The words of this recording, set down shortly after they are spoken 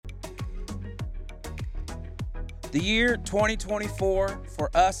The year 2024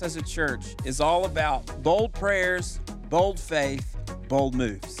 for us as a church is all about bold prayers, bold faith, bold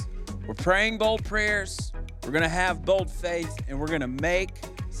moves. We're praying bold prayers, we're going to have bold faith, and we're going to make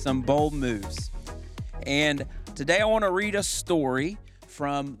some bold moves. And today I want to read a story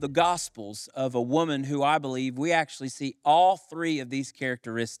from the Gospels of a woman who I believe we actually see all three of these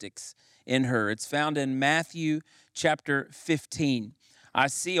characteristics in her. It's found in Matthew chapter 15. I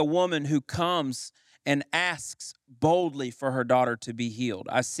see a woman who comes and asks boldly for her daughter to be healed.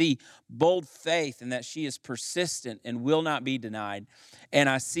 I see bold faith in that she is persistent and will not be denied. And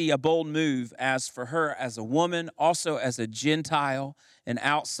I see a bold move as for her as a woman, also as a Gentile, an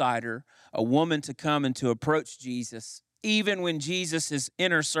outsider, a woman to come and to approach Jesus. Even when Jesus'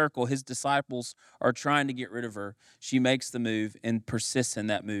 inner circle, his disciples are trying to get rid of her, she makes the move and persists in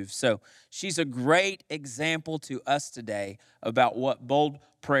that move. So she's a great example to us today about what bold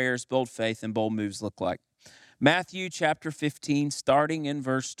prayers, bold faith, and bold moves look like. Matthew chapter 15, starting in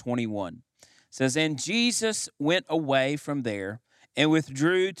verse 21, says, "And Jesus went away from there and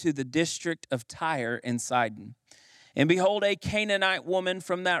withdrew to the district of Tyre and Sidon. And behold, a Canaanite woman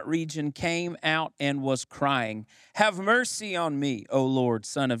from that region came out and was crying, 'Have mercy on me, O Lord,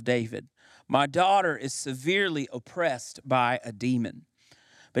 Son of David. My daughter is severely oppressed by a demon.'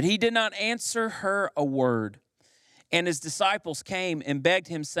 But he did not answer her a word. And his disciples came and begged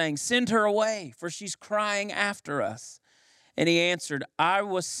him, saying, 'Send her away, for she's crying after us.' And he answered, 'I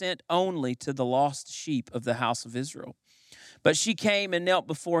was sent only to the lost sheep of the house of Israel.' But she came and knelt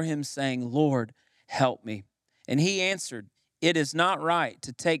before him, saying, 'Lord, help me.' And he answered, 'It is not right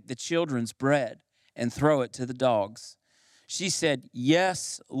to take the children's bread and throw it to the dogs.' She said,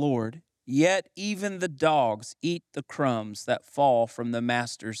 'Yes, Lord, yet even the dogs eat the crumbs that fall from the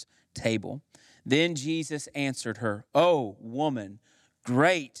master's table.' Then Jesus answered her, 'O woman,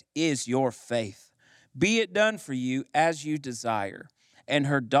 great is your faith. Be it done for you as you desire.' And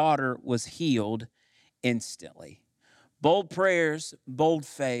her daughter was healed instantly." Bold prayers, bold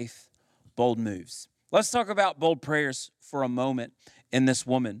faith, bold moves. Let's talk about bold prayers for a moment in this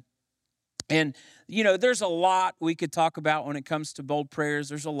woman. And, there's a lot we could talk about when it comes to bold prayers.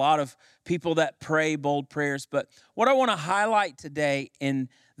 There's a lot of people that pray bold prayers. But what I want to highlight today in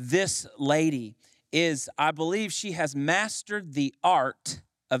this lady is I believe she has mastered the art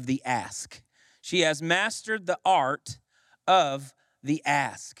of the ask. She has mastered the art of the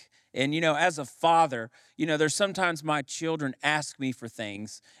ask. And, as a father, there's sometimes my children ask me for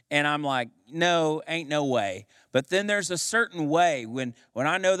things and I'm like, no, ain't no way. But then there's a certain way when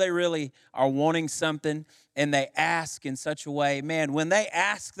I know they really are wanting something and they ask in such a way, man, when they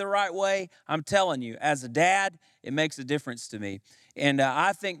ask the right way, I'm telling you, as a dad, it makes a difference to me. And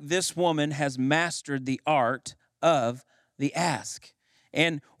I think this woman has mastered the art of the ask.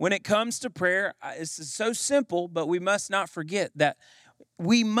 And when it comes to prayer, it's so simple, but we must not forget that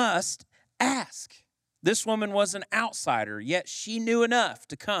we must ask. This woman was an outsider, yet she knew enough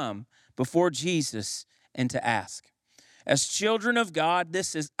to come before Jesus and to ask. As children of God,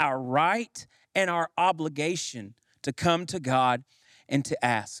 this is our right and our obligation to come to God and to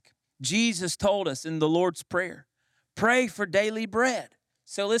ask. Jesus told us in the Lord's Prayer, pray for daily bread.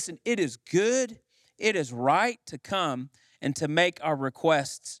 So listen, it is good, it is right to come and to make our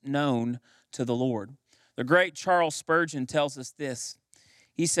requests known to the Lord. The great Charles Spurgeon tells us this.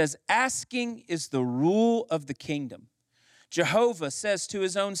 He says, asking is the rule of the kingdom. Jehovah says to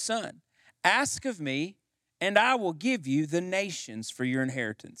his own son, ask of me, and I will give you the nations for your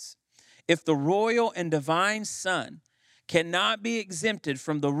inheritance. If the royal and divine son cannot be exempted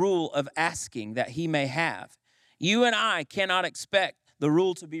from the rule of asking that he may have, you and I cannot expect the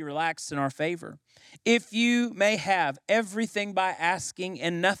rule to be relaxed in our favor. If you may have everything by asking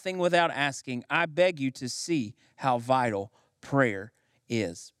and nothing without asking, I beg you to see how vital prayer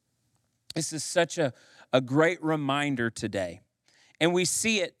is. This is such a great reminder today. And we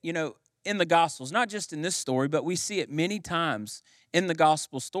see it, in the Gospels, not just in this story, but we see it many times in the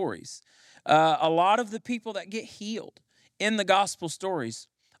Gospel stories. A lot of the people that get healed in the Gospel stories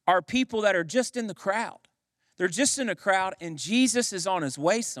are people that are just in the crowd. They're just in a crowd and Jesus is on his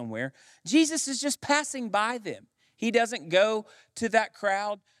way somewhere. Jesus is just passing by them. He doesn't go to that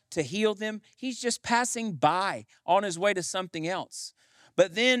crowd to heal them. He's just passing by on his way to something else.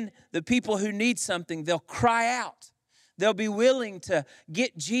 But then the people who need something, they'll cry out. They'll be willing to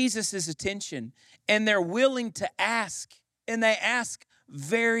get Jesus' attention, and they're willing to ask, and they ask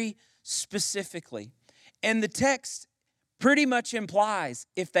very specifically. And the text pretty much implies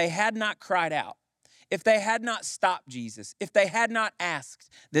if they had not cried out, if they had not stopped Jesus, if they had not asked,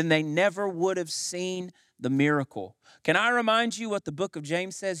 then they never would have seen the miracle. Can I remind you what the book of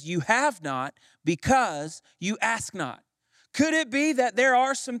James says? You have not because you ask not. Could it be that there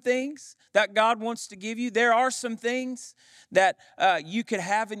are some things that God wants to give you? There are some things that you could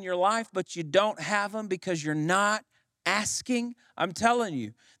have in your life, but you don't have them because you're not asking? I'm telling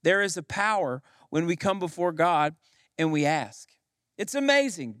you, there is a power when we come before God and we ask. It's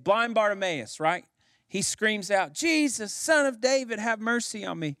amazing. Blind Bartimaeus, right? He screams out, Jesus, Son of David, have mercy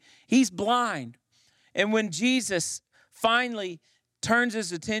on me. He's blind. And when Jesus finally turns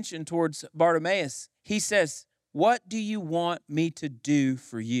his attention towards Bartimaeus, he says, what do you want me to do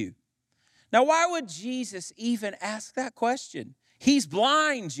for you? Now, why would Jesus even ask that question? He's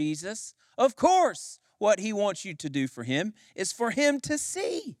blind, Jesus. Of course, what he wants you to do for him is for him to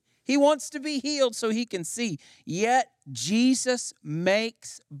see. He wants to be healed so he can see. Yet, Jesus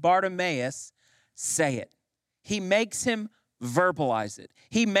makes Bartimaeus say it. He makes him verbalize it.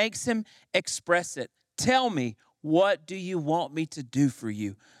 He makes him express it. Tell me, what do you want me to do for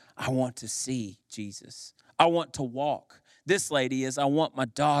you? I want to see, Jesus. I want to walk. This lady is, I want my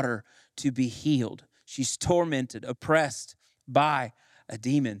daughter to be healed. She's tormented, oppressed by a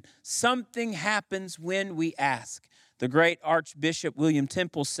demon. Something happens when we ask. The great Archbishop William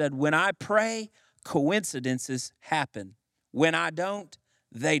Temple said, when I pray, coincidences happen. When I don't,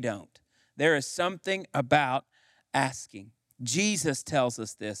 they don't. There is something about asking. Jesus tells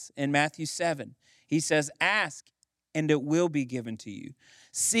us this in Matthew 7. He says, ask and it will be given to you.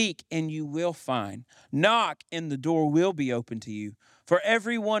 Seek and you will find. Knock and the door will be open to you. For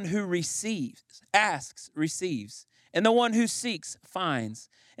everyone who asks, receives. And the one who seeks, finds.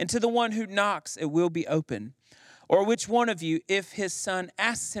 And to the one who knocks, it will be open. Or which one of you, if his son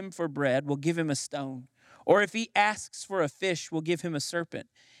asks him for bread, will give him a stone? Or if he asks for a fish, will give him a serpent?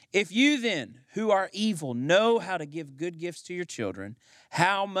 If you then, who are evil, know how to give good gifts to your children,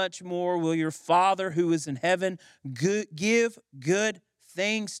 how much more will your Father who is in heaven give good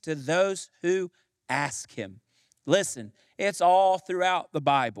things to those who ask him? Listen, it's all throughout the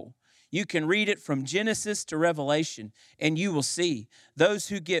Bible. You can read it from Genesis to Revelation, and you will see those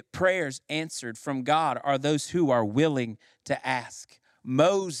who get prayers answered from God are those who are willing to ask.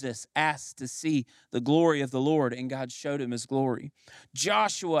 Moses asked to see the glory of the Lord, and God showed him his glory.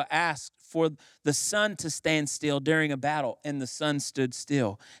 Joshua asked for the sun to stand still during a battle, and the sun stood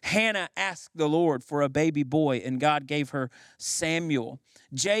still. Hannah asked the Lord for a baby boy, and God gave her Samuel.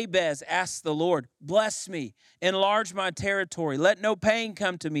 Jabez asked the Lord, bless me, enlarge my territory, let no pain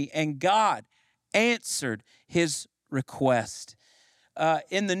come to me, and God answered his request.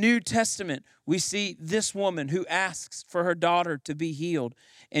 In the New Testament, we see this woman who asks for her daughter to be healed,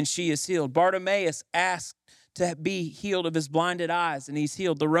 and she is healed. Bartimaeus asked to be healed of his blinded eyes, and he's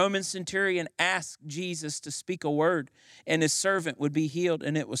healed. The Roman centurion asked Jesus to speak a word, and his servant would be healed,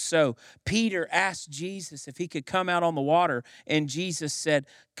 and it was so. Peter asked Jesus if he could come out on the water, and Jesus said,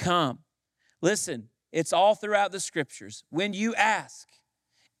 come. Listen, it's all throughout the scriptures. When you ask,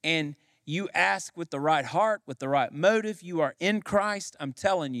 and you ask with the right heart, with the right motive, you are in Christ, I'm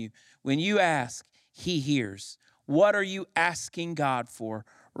telling you, when you ask, he hears. What are you asking God for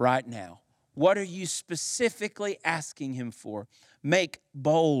right now? What are you specifically asking him for? Make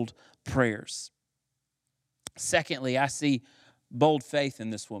bold prayers. Secondly, I see bold faith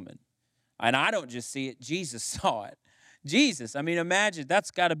in this woman. And I don't just see it, Jesus saw it. Jesus, I mean, imagine, that's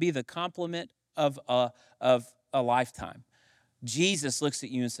got to be the compliment of a lifetime. Jesus looks at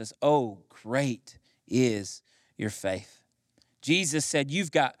you and says, oh, great is your faith. Jesus said,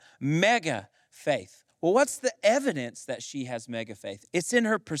 you've got mega faith. Well, what's the evidence that she has mega faith? It's in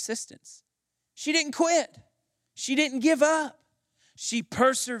her persistence. She didn't quit. She didn't give up. She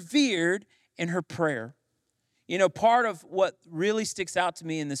persevered in her prayer. You know, part of what really sticks out to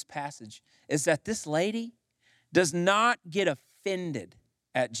me in this passage is that this lady does not get offended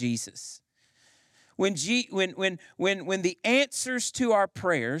at Jesus. When the answers to our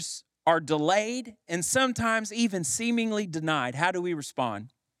prayers are delayed and sometimes even seemingly denied, how do we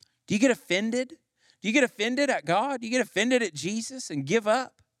respond? Do you get offended? Do you get offended at God? Do you get offended at Jesus and give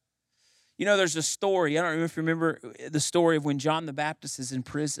up? You know, there's a story. I don't know if you remember the story of when John the Baptist is in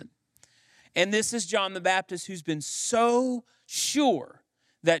prison. And this is John the Baptist who's been so sure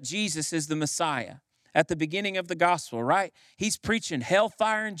that Jesus is the Messiah. At the beginning of the gospel, right? He's preaching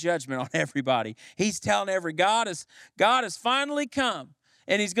hellfire and judgment on everybody. He's telling God has finally come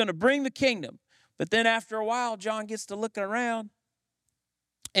and he's going to bring the kingdom. But then after a while, John gets to looking around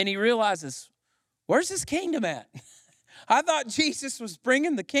and he realizes, where's this kingdom at? I thought Jesus was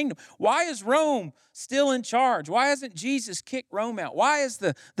bringing the kingdom. Why is Rome still in charge? Why hasn't Jesus kicked Rome out? Why is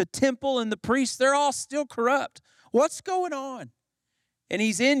the temple and the priests, they're all still corrupt? What's going on? And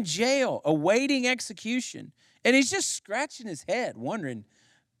he's in jail awaiting execution. And he's just scratching his head wondering,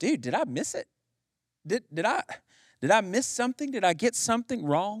 dude, did I miss it? Did I miss something? Did I get something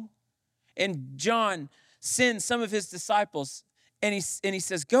wrong? And John sends some of his disciples and he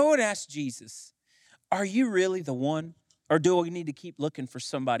says, go and ask Jesus, are you really the one? Or do we need to keep looking for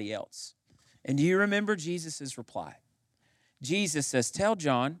somebody else? And do you remember Jesus' reply? Jesus says, tell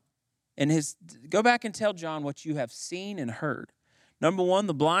John, go back and tell John what you have seen and heard. Number one,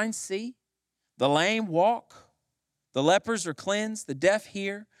 the blind see, the lame walk, the lepers are cleansed, the deaf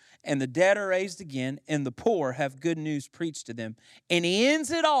hear, and the dead are raised again, and the poor have good news preached to them. And he ends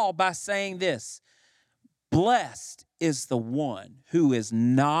it all by saying this, blessed is the one who is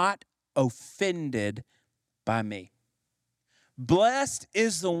not offended by me. Blessed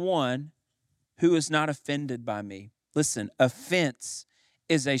is the one who is not offended by me. Listen, offense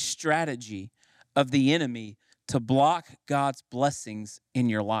is a strategy of the enemy to block God's blessings in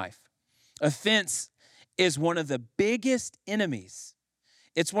your life. Offense is one of the biggest enemies.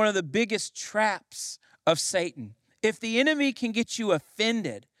 It's one of the biggest traps of Satan. If the enemy can get you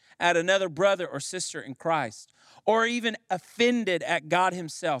offended at another brother or sister in Christ, or even offended at God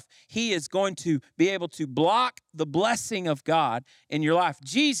himself, he is going to be able to block the blessing of God in your life.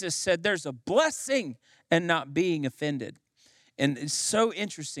 Jesus said there's a blessing in not being offended. And it's so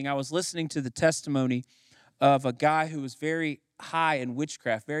interesting. I was listening to the testimony of a guy who was very high in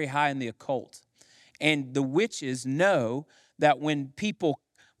witchcraft, very high in the occult. And the witches know that when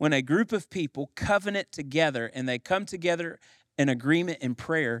a group of people covenant together and they come together in agreement in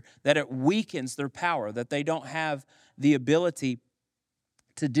prayer, that it weakens their power, that they don't have the ability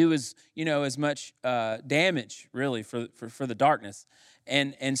to do as much damage really for the darkness.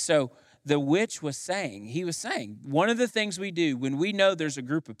 And so the witch was saying, one of the things we do when we know there's a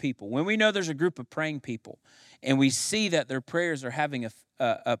group of people, when we know there's a group of praying people, and we see that their prayers are having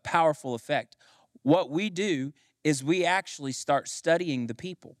a powerful effect, what we do is we actually start studying the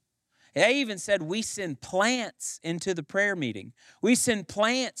people. They even said we send plants into the prayer meeting. We send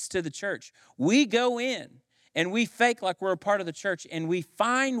plants to the church. We go in and we fake like we're a part of the church, and we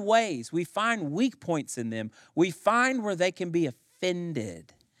find ways, we find weak points in them. We find where they can be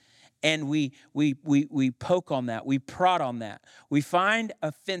offended. And we poke on that. We prod on that. We find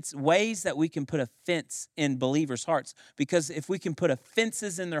ways that we can put offense in believers' hearts. Because if we can put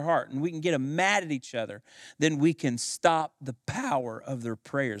offenses in their heart and we can get them mad at each other, then we can stop the power of their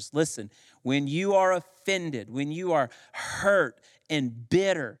prayers. Listen, when you are offended, when you are hurt and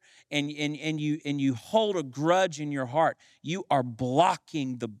bitter, and you hold a grudge in your heart, you are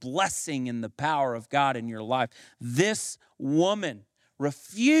blocking the blessing and the power of God in your life. This woman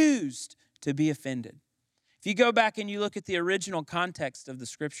refused to be offended. If you go back and you look at the original context of the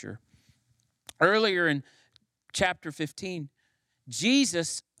scripture, earlier in chapter 15,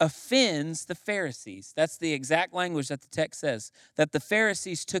 Jesus offends the Pharisees. That's the exact language that the text says, that the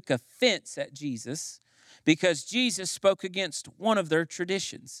Pharisees took offense at Jesus because Jesus spoke against one of their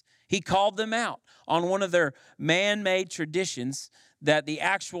traditions. He called them out on one of their man-made traditions that the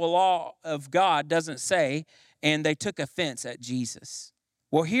actual law of God doesn't say, and they took offense at Jesus.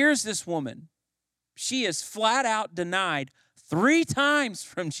 Well, here's this woman. She is flat out denied 3 times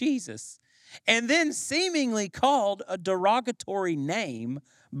from Jesus, and then seemingly called a derogatory name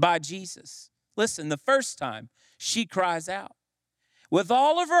by Jesus. Listen, the first time she cries out. With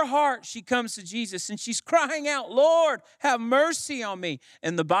all of her heart, she comes to Jesus and she's crying out, Lord, have mercy on me.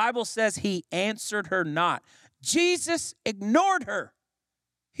 And the Bible says he answered her not. Jesus ignored her.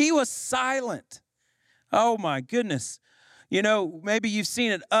 He was silent. Oh my goodness. Maybe you've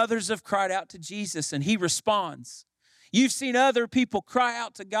seen it. Others have cried out to Jesus and he responds. You've seen other people cry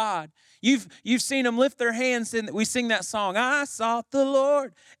out to God. You've seen them lift their hands, and we sing that song, I sought the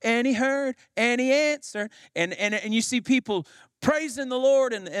Lord, and he heard, and he answered. And you see people praising the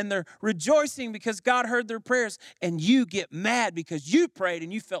Lord, and they're rejoicing because God heard their prayers. And you get mad because you prayed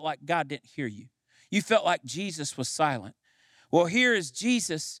and you felt like God didn't hear you. You felt like Jesus was silent. Well, here is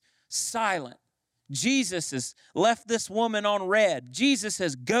Jesus silent. Jesus has left this woman on red. Jesus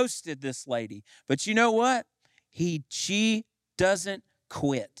has ghosted this lady. But you know what? She doesn't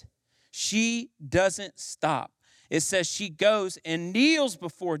quit. She doesn't stop. It says she goes and kneels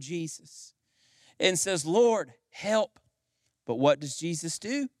before Jesus and says, Lord, help. But what does Jesus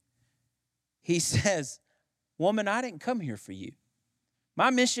do? He says, woman, I didn't come here for you. My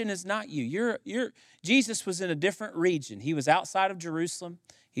mission is not you. Jesus was in a different region. He was outside of Jerusalem.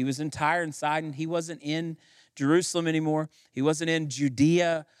 He was in Tyre and Sidon. He wasn't in Jerusalem anymore. He wasn't in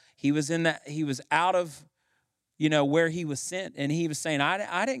Judea. He was out of, where he was sent. And he was saying,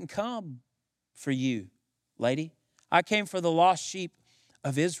 I didn't come for you, lady. I came for the lost sheep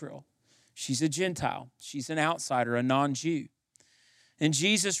of Israel. She's a Gentile. She's an outsider, a non-Jew. And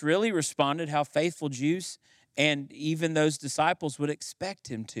Jesus really responded how faithful Jews and even those disciples would expect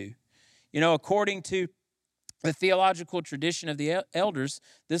him to. According to the theological tradition of the elders,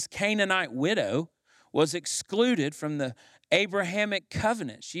 this Canaanite widow was excluded from the Abrahamic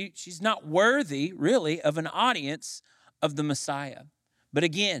covenant. She's not worthy, really, of an audience of the Messiah. But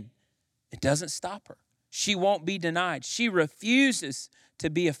again, it doesn't stop her. She won't be denied. She refuses to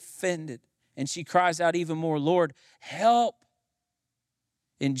be offended. And she cries out even more, Lord, help.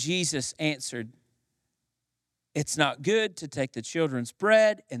 And Jesus answered, it's not good to take the children's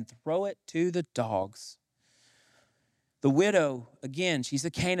bread and throw it to the dogs. The widow, again, she's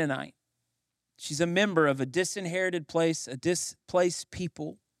a Canaanite. She's a member of a disinherited place, a displaced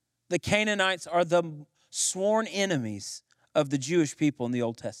people. The Canaanites are the sworn enemies of the Jewish people in the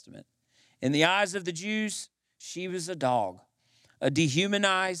Old Testament. In the eyes of the Jews, she was a dog, a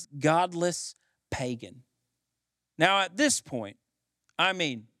dehumanized, godless pagan. Now, at this point,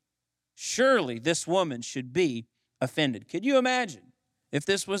 surely this woman should be offended. Could you imagine if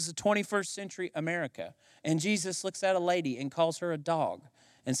this was the 21st century America and Jesus looks at a lady and calls her a dog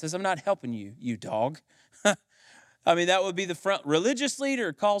and says, I'm not helping you, you dog. That would be the front. Religious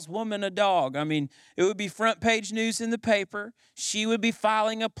leader calls woman a dog. It would be front page news in the paper. She would be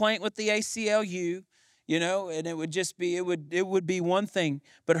filing a plaint with the ACLU, and it would be one thing.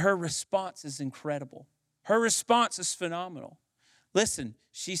 But her response is incredible. Her response is phenomenal. Listen,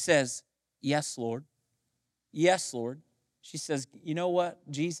 she says, yes, Lord. Yes, Lord. She says, you know what,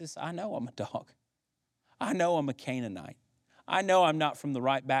 Jesus, I know I'm a dog. I know I'm a Canaanite. I know I'm not from the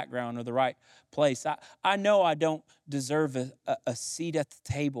right background or the right place. I know I don't deserve a seat at the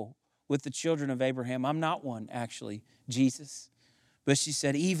table with the children of Abraham. I'm not one, actually, Jesus. But she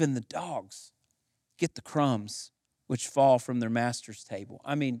said, even the dogs get the crumbs which fall from their master's table.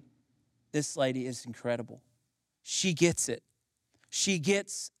 This lady is incredible. She gets it. She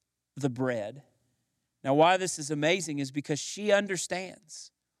gets the bread. Now, why this is amazing is because she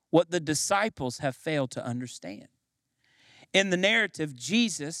understands what the disciples have failed to understand. In the narrative,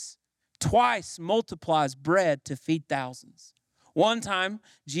 Jesus twice multiplies bread to feed thousands. One time,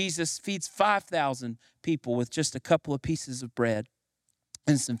 Jesus feeds 5,000 people with just a couple of pieces of bread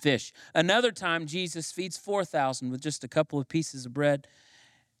and some fish. Another time, Jesus feeds 4,000 with just a couple of pieces of bread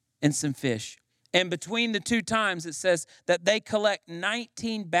and some fish. And between the two times, it says that they collect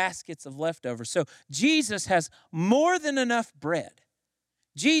 19 baskets of leftovers. So Jesus has more than enough bread.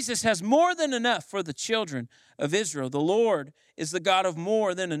 Jesus has more than enough for the children of Israel. The Lord is the God of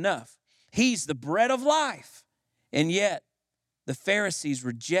more than enough. He's the bread of life. And yet, the Pharisees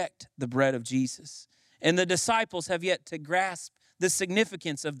reject the bread of Jesus. And the disciples have yet to grasp the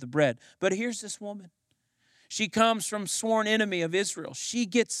significance of the bread. But here's this woman. She comes from sworn enemy of Israel. She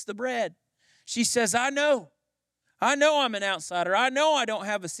gets the bread. She says, I know I'm an outsider. I know I don't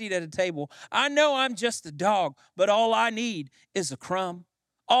have a seat at a table. I know I'm just a dog, but all I need is a crumb.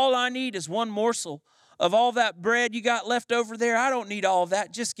 All I need is one morsel of all that bread you got left over there. I don't need all of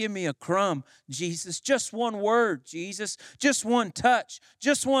that. Just give me a crumb, Jesus. Just one word, Jesus. Just one touch.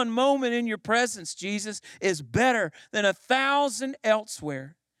 Just one moment in your presence, Jesus, is better than 1,000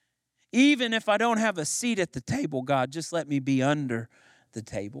 elsewhere. Even if I don't have a seat at the table, God, just let me be under the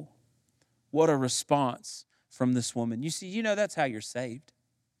table. What a response from this woman. You see, that's how you're saved.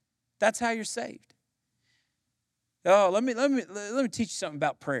 That's how you're saved. Oh, let me teach you something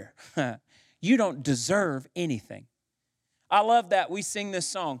about prayer. You don't deserve anything. I love that. We sing this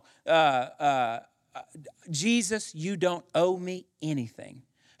song, Jesus, you don't owe me anything.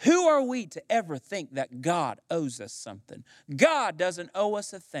 Who are we to ever think that God owes us something? God doesn't owe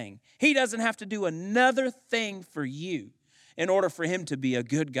us a thing. He doesn't have to do another thing for you in order for him to be a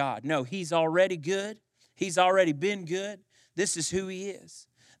good God. No, he's already good. He's already been good. This is who he is.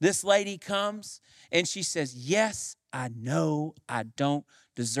 This lady comes and she says, yes, I know I don't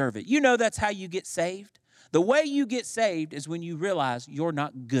deserve it. That's how you get saved. The way you get saved is when you realize you're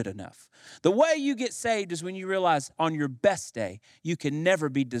not good enough. The way you get saved is when you realize on your best day, you can never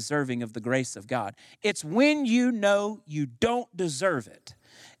be deserving of the grace of God. It's when you know you don't deserve it.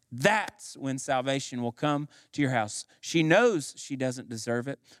 That's when salvation will come to your house. She knows she doesn't deserve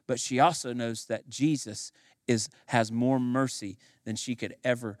it, but she also knows that Jesus has more mercy than she could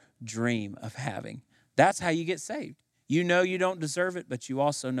ever dream of having. That's how you get saved. You know you don't deserve it, but you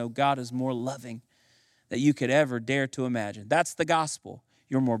also know God is more loving than you could ever dare to imagine. That's the gospel.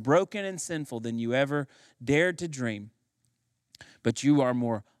 You're more broken and sinful than you ever dared to dream, but you are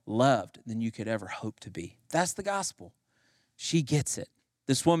more loved than you could ever hope to be. That's the gospel. She gets it.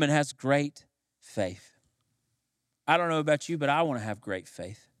 This woman has great faith. I don't know about you, but I want to have great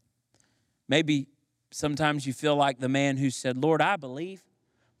faith. Maybe sometimes you feel like the man who said, Lord, I believe,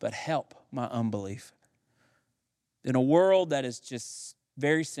 but help my unbelief. In a world that is just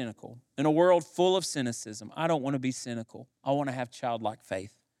very cynical, in a world full of cynicism, I don't want to be cynical. I want to have childlike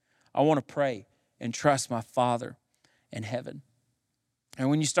faith. I want to pray and trust my Father in heaven. And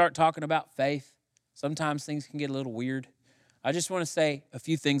when you start talking about faith, sometimes things can get a little weird. I just want to say a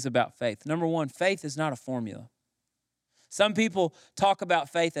few things about faith. Number one, faith is not a formula. Some people talk about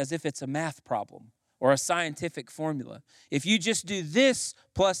faith as if it's a math problem or a scientific formula. If you just do this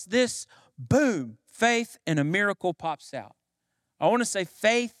plus this, boom, faith and a miracle pops out. I want to say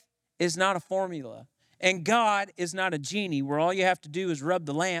faith is not a formula, and God is not a genie where all you have to do is rub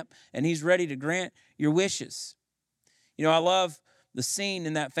the lamp and he's ready to grant your wishes. You know, I love the scene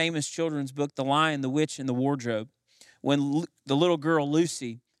in that famous children's book, The Lion, the Witch, and the Wardrobe, when the little girl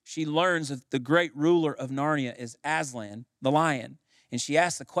Lucy, she learns that the great ruler of Narnia is Aslan, the lion, and she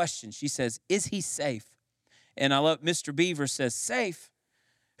asks a question. She says, is he safe? And I love Mr. Beaver says, safe?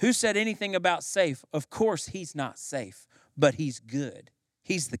 Who said anything about safe? Of course he's not safe, but he's good.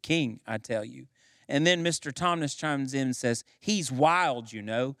 He's the king, I tell you. And then Mr. Thomas chimes in and says, he's wild, you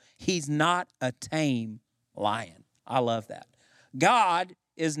know. He's not a tame lion. I love that. God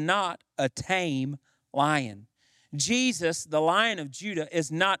is not a tame lion. Jesus, the Lion of Judah,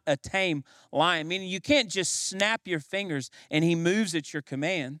 is not a tame lion, meaning you can't just snap your fingers and he moves at your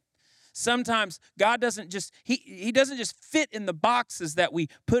command. Sometimes God doesn't just, he doesn't just fit in the boxes that we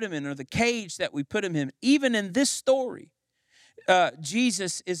put him in or the cage that we put him in. Even in this story,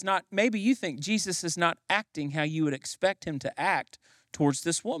 Jesus is not, maybe you think Jesus is not acting how you would expect him to act towards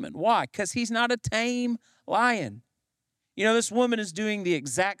this woman. Why? Because he's not a tame lion. You know, this woman is doing the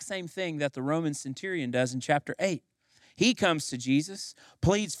exact same thing that the Roman centurion does in chapter 8. He comes to Jesus,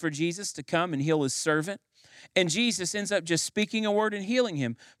 pleads for Jesus to come and heal his servant, and Jesus ends up just speaking a word and healing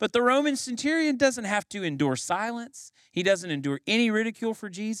him. But the Roman centurion doesn't have to endure silence. He doesn't endure any ridicule for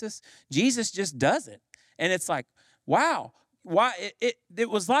Jesus. Jesus just does it. And it's like, wow, why it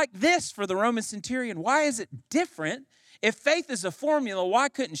was like this for the Roman centurion. Why is it different? If faith is a formula, why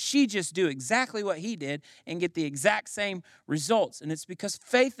couldn't she just do exactly what he did and get the exact same results? And it's because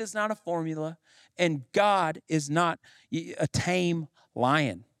faith is not a formula and God is not a tame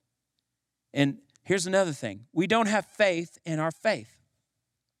lion. And here's another thing. We don't have faith in our faith.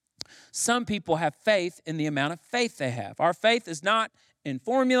 Some people have faith in the amount of faith they have. Our faith is not in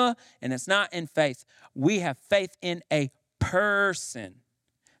formula and it's not in faith. We have faith in a person.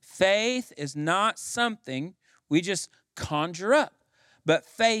 Faith is not something we just conjure up. But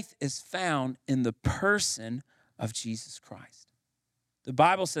faith is found in the person of Jesus Christ. The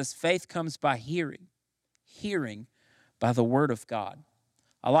Bible says faith comes by hearing, hearing by the word of God.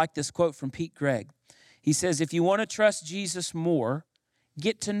 I like this quote from Pete Greig. He says, if you want to trust Jesus more,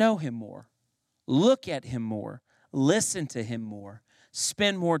 get to know him more, look at him more, listen to him more,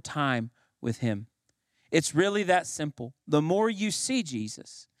 spend more time with him. It's really that simple. The more you see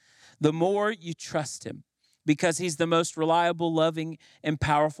Jesus, the more you trust him, because he's the most reliable, loving, and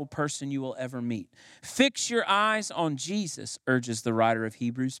powerful person you will ever meet. Fix your eyes on Jesus, urges the writer of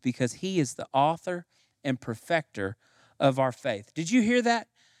Hebrews, because he is the author and perfecter of our faith. Did you hear that?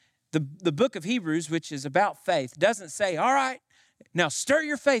 The book of Hebrews, which is about faith, doesn't say, all right, now stir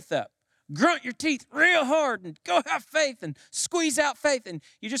your faith up. Grunt your teeth real hard and go have faith and squeeze out faith and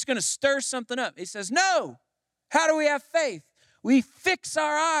you're just going to stir something up. He says, no. How do we have faith? We fix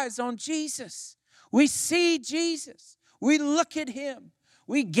our eyes on Jesus. We see Jesus. We look at him.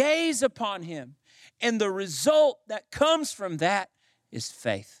 We gaze upon him. And the result that comes from that is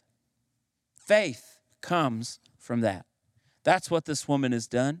faith. Faith comes from that. That's what this woman has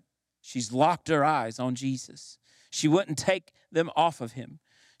done. She's locked her eyes on Jesus. She wouldn't take them off of him.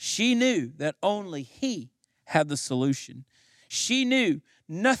 She knew that only he had the solution. She knew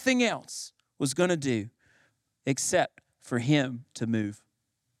nothing else was going to do except for him to move.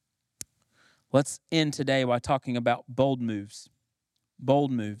 Let's end today by talking about bold moves.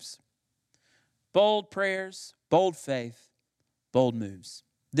 Bold moves. Bold prayers, bold faith, bold moves.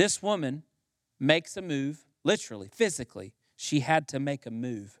 This woman makes a move, literally, physically. She had to make a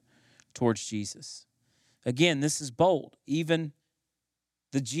move towards Jesus. Again, this is bold. Even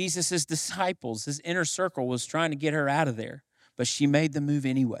Jesus' disciples, his inner circle, was trying to get her out of there, but she made the move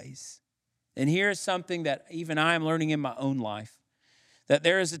anyways. And here's something that even I am learning in my own life, that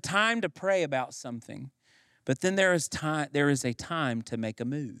there is a time to pray about something, But then there is a time to make a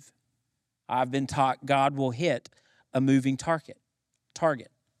move. I've been taught God will hit a moving target,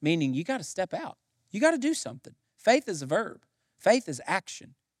 meaning you got to step out. You got to do something. Faith is a verb. Faith is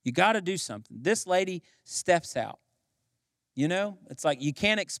action. You got to do something. This lady steps out. You know, it's like you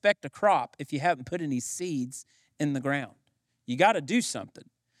can't expect a crop if you haven't put any seeds in the ground. You got to do something.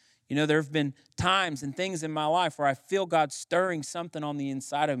 You know, there have been times and things in my life where I feel God stirring something on the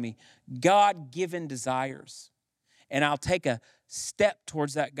inside of me, God-given desires. And I'll take a step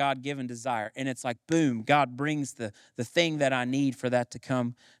towards that God-given desire. And it's like, boom, God brings the thing that I need for that to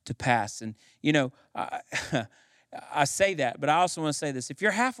come to pass. And, you know, I say that, but I also want to say this. If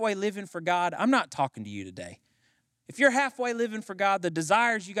you're halfway living for God, I'm not talking to you today. If you're halfway living for God, the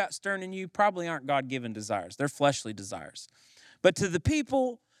desires you got stirring in you probably aren't God-given desires. They're fleshly desires. But to the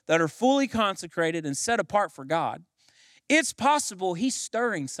people that are fully consecrated and set apart for God, it's possible He's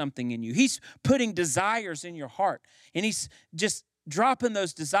stirring something in you. He's putting desires in your heart, and He's just dropping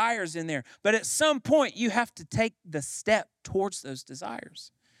those desires in there. But at some point, you have to take the step towards those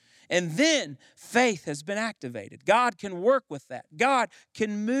desires. And then faith has been activated. God can work with that. God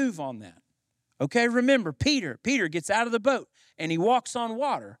can move on that. Okay, remember Peter. Peter gets out of the boat and he walks on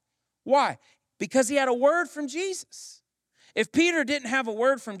water. Why? Because he had a word from Jesus. If Peter didn't have a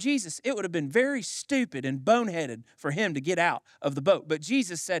word from Jesus, it would have been very stupid and boneheaded for him to get out of the boat. But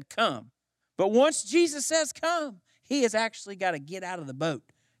Jesus said, come. But once Jesus says come, he has actually got to get out of the boat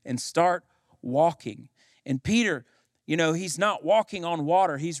and start walking. And Peter, you know, he's not walking on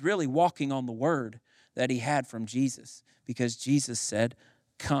water. He's really walking on the word that he had from Jesus because Jesus said,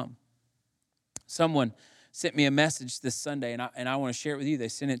 come. Someone sent me a message this Sunday, and I want to share it with you. They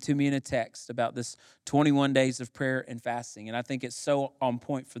sent it to me in a text about this 21 days of prayer and fasting, and I think it's so on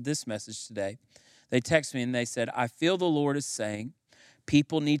point for this message today. They text me, and they said, I feel the Lord is saying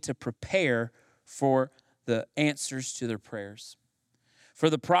people need to prepare for the answers to their prayers. For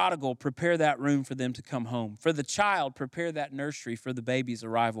the prodigal, prepare that room for them to come home. For the child, prepare that nursery for the baby's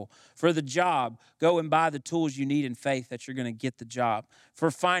arrival. For the job, go and buy the tools you need in faith that you're going to get the job. For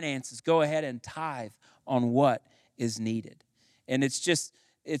finances, go ahead and tithe on what is needed. And it's just,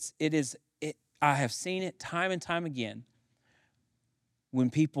 I have seen it time and time again when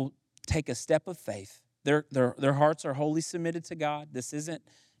people take a step of faith. Their hearts are wholly submitted to God. This isn't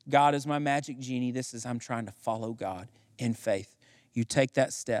God is my magic genie. This is I'm trying to follow God in faith. You take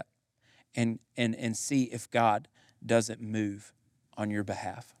that step and see if God doesn't move on your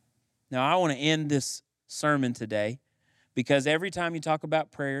behalf. Now, I want to end this sermon today because every time you talk about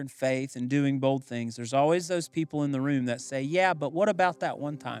prayer and faith and doing bold things, there's always those people in the room that say, yeah, but what about that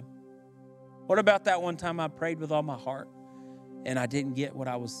one time? What about that one time I prayed with all my heart and I didn't get what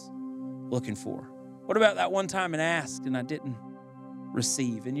I was looking for? What about that one time and asked and I didn't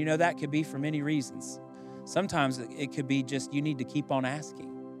receive? And you know, that could be for many reasons. Sometimes it could be just you need to keep on asking.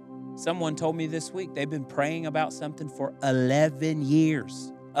 Someone told me this week they've been praying about something for 11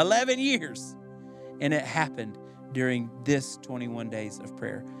 years. 11 years. And it happened during this 21 days of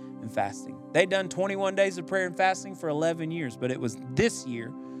prayer and fasting. They'd done 21 days of prayer and fasting for 11 years, but it was this year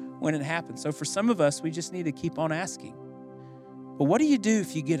when it happened. So for some of us, we just need to keep on asking. But what do you do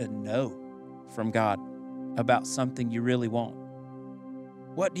if you get a no from God about something you really want?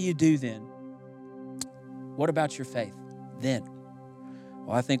 What do you do then? What about your faith then?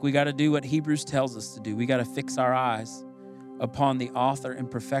 Well, I think we got to do what Hebrews tells us to do. We got to fix our eyes upon the author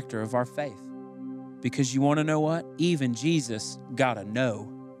and perfecter of our faith. Because you want to know what? Even Jesus got a no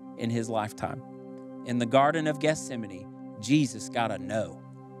in his lifetime. In the Garden of Gethsemane, Jesus got a no.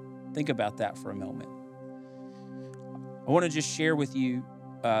 Think about that for a moment. I want to just share with you,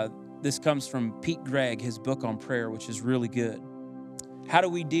 this comes from Pete Greig, his book on prayer, which is really good. How do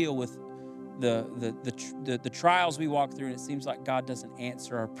we deal with the trials we walk through and it seems like God doesn't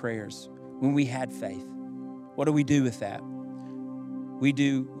answer our prayers when we had faith? What do we do with that? We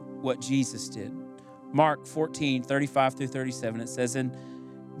do what Jesus did. Mark 14, 35 through 37, it says, and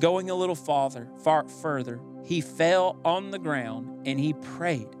going a little further, he fell on the ground and he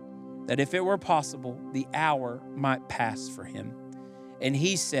prayed that if it were possible, the hour might pass for him. And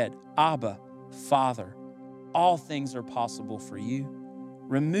he said, Abba, Father, all things are possible for you.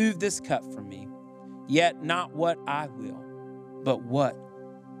 Remove this cup from me, yet not what I will, but what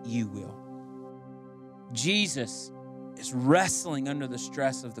you will. Jesus is wrestling under the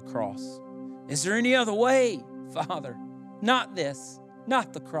stress of the cross. Is there any other way, Father? Not this,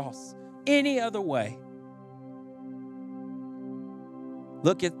 not the cross, any other way.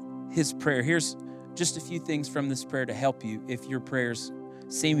 Look at his prayer. Here's just a few things from this prayer to help you if your prayers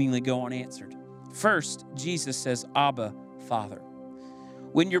seemingly go unanswered. First, Jesus says, Abba, Father.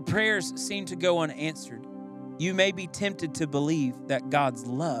 When your prayers seem to go unanswered, You may be tempted to believe that God's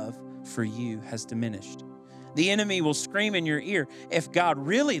love for you has diminished. The enemy will scream in your ear, if God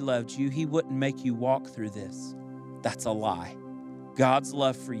really loved you, he wouldn't make you walk through this. That's a lie. God's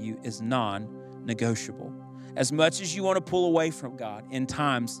love for you is non-negotiable. As much as you want to pull away from God in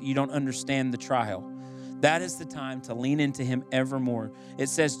times you don't understand the trial, that is the time to lean into him evermore. It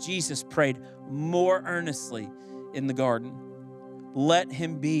says Jesus prayed more earnestly in the garden. Let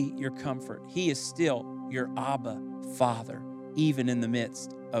him be your comfort. He is still your Abba Father, even in the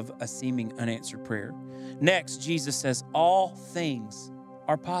midst of a seeming unanswered prayer. Next, Jesus says, all things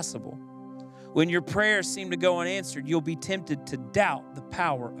are possible. When your prayers seem to go unanswered, you'll be tempted to doubt the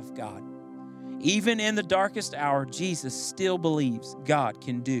power of God. Even in the darkest hour, Jesus still believes God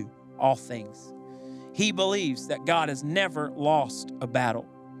can do all things. He believes that God has never lost a battle.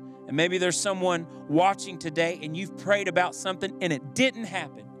 And maybe there's someone watching today and you've prayed about something and it didn't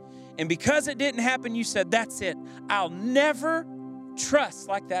happen. And because it didn't happen, you said, that's it. I'll never trust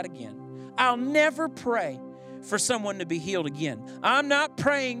like that again. I'll never pray for someone to be healed again. I'm not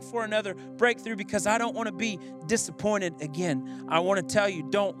praying for another breakthrough because I don't want to be disappointed again. I want to tell you,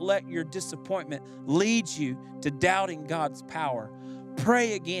 don't let your disappointment lead you to doubting God's power.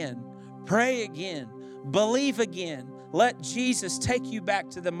 Pray again. Pray again. Believe again. Let Jesus take you back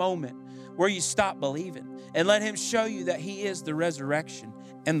to the moment where you stop believing and let him show you that he is the resurrection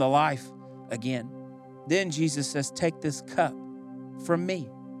and the life again. Then Jesus says, take this cup from me.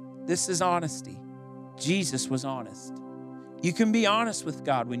 This is honesty. Jesus was honest. You can be honest with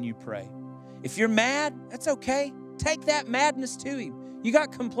God when you pray. If you're mad, that's okay. Take that madness to him. You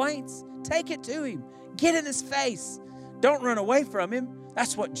got complaints, take it to him. Get in his face. Don't run away from him.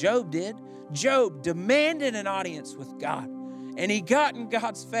 That's what Job did. Job demanded an audience with God, and he got in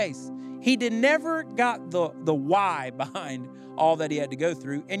God's face. He never got the why behind all that he had to go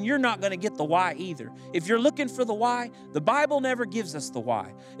through, and you're not going to get the why either. If you're looking for the why, the Bible never gives us the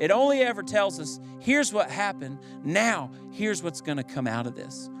why. It only ever tells us, here's what happened. Now, here's what's going to come out of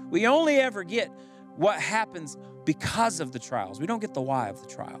this. We only ever get what happens because of the trials. We don't get the why of the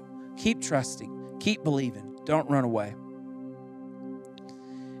trial. Keep trusting. Keep believing. Don't run away.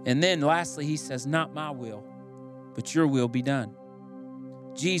 And then lastly, he says, not my will, but your will be done.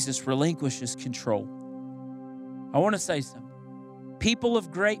 Jesus relinquishes control. I want to say something. People of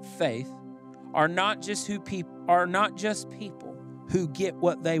great faith are not just people who get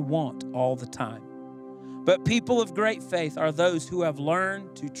what they want all the time. But people of great faith are those who have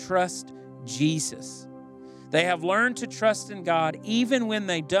learned to trust Jesus. They have learned to trust in God even when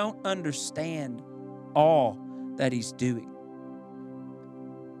they don't understand all that he's doing.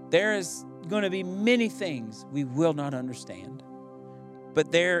 There is going to be many things we will not understand,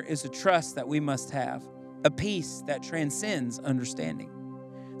 but there is a trust that we must have, a peace that transcends understanding,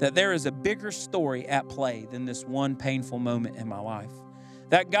 that there is a bigger story at play than this one painful moment in my life,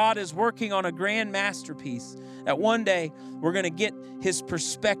 that God is working on a grand masterpiece, that one day we're going to get his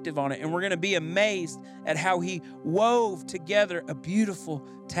perspective on it, and we're going to be amazed at how he wove together a beautiful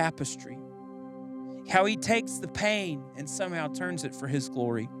tapestry, how he takes the pain and somehow turns it for his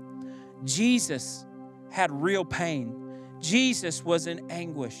glory. Jesus had real pain. Jesus was in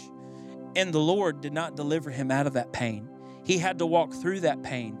anguish, and the Lord did not deliver him out of that pain. He had to walk through that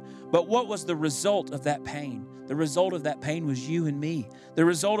pain. But what was the result of that pain? The result of that pain was you and me. The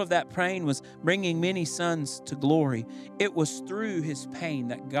result of that pain was bringing many sons to glory. It was through his pain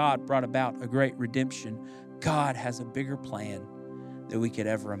that God brought about a great redemption. God has a bigger plan than we could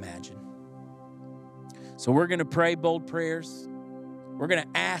ever imagine. So we're going to pray bold prayers. We're going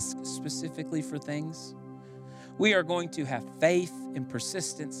to ask specifically for things. We are going to have faith and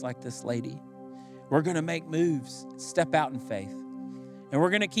persistence like this lady. We're going to make moves, step out in faith. And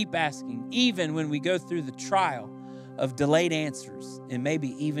we're going to keep asking, even when we go through the trial of delayed answers and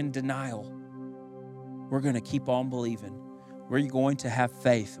maybe even denial. We're going to keep on believing. We're going to have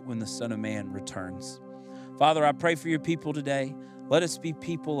faith when the Son of Man returns. Father, I pray for your people today. Let us be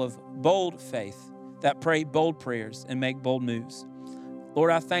people of bold faith that pray bold prayers and make bold moves. Lord,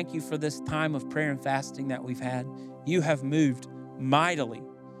 I thank you for this time of prayer and fasting that we've had. You have moved mightily.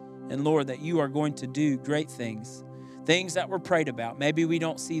 And Lord, that you are going to do great things, things that were prayed about. Maybe we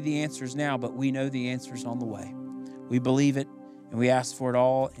don't see the answers now, but we know the answers on the way. We believe it, and we ask for it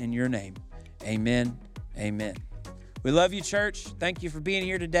all in your name. Amen. Amen. We love you, church. Thank you for being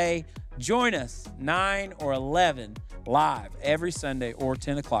here today. Join us 9 or 11 live every Sunday or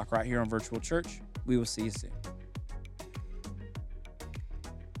 10 o'clock right here on Virtual Church. We will see you soon.